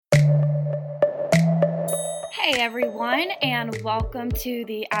Hey everyone, and welcome to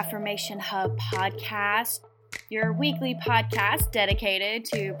the Affirmation Hub podcast, your weekly podcast dedicated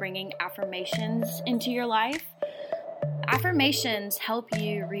to bringing affirmations into your life. Affirmations help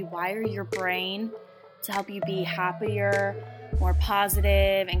you rewire your brain to help you be happier, more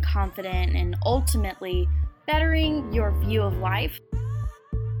positive and confident, and ultimately bettering your view of life.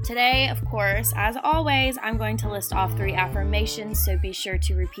 Today, of course, as always, I'm going to list off 3 affirmations, so be sure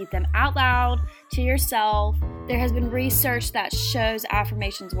to repeat them out loud to yourself. There has been research that shows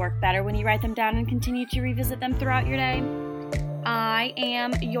affirmations work better when you write them down and continue to revisit them throughout your day. I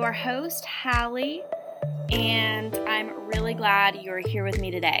am your host, Hallie, and I'm really glad you're here with me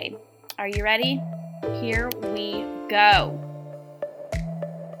today. Are you ready? Here we go.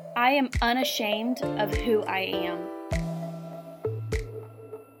 I am unashamed of who I am.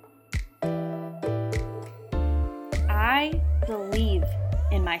 I believe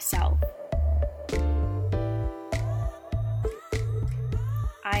in myself.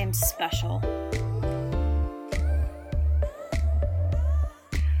 I am special.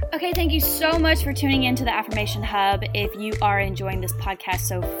 Okay, thank you so much for tuning into the Affirmation Hub. If you are enjoying this podcast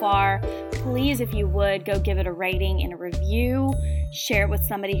so far, please, if you would, go give it a rating and a review. Share it with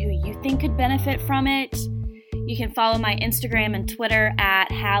somebody who you think could benefit from it. You can follow my Instagram and Twitter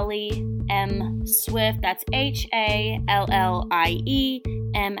at Hallie M. Swift. That's Hallie,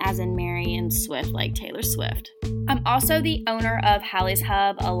 M as in Mary, and Swift like Taylor Swift. I'm also the owner of Hallie's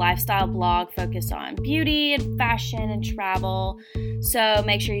Hub, a lifestyle blog focused on beauty and fashion and travel. So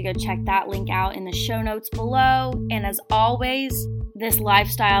make sure you go check that link out in the show notes below. And as always, this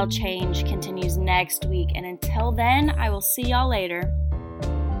lifestyle change continues next week. And until then, I will see y'all later.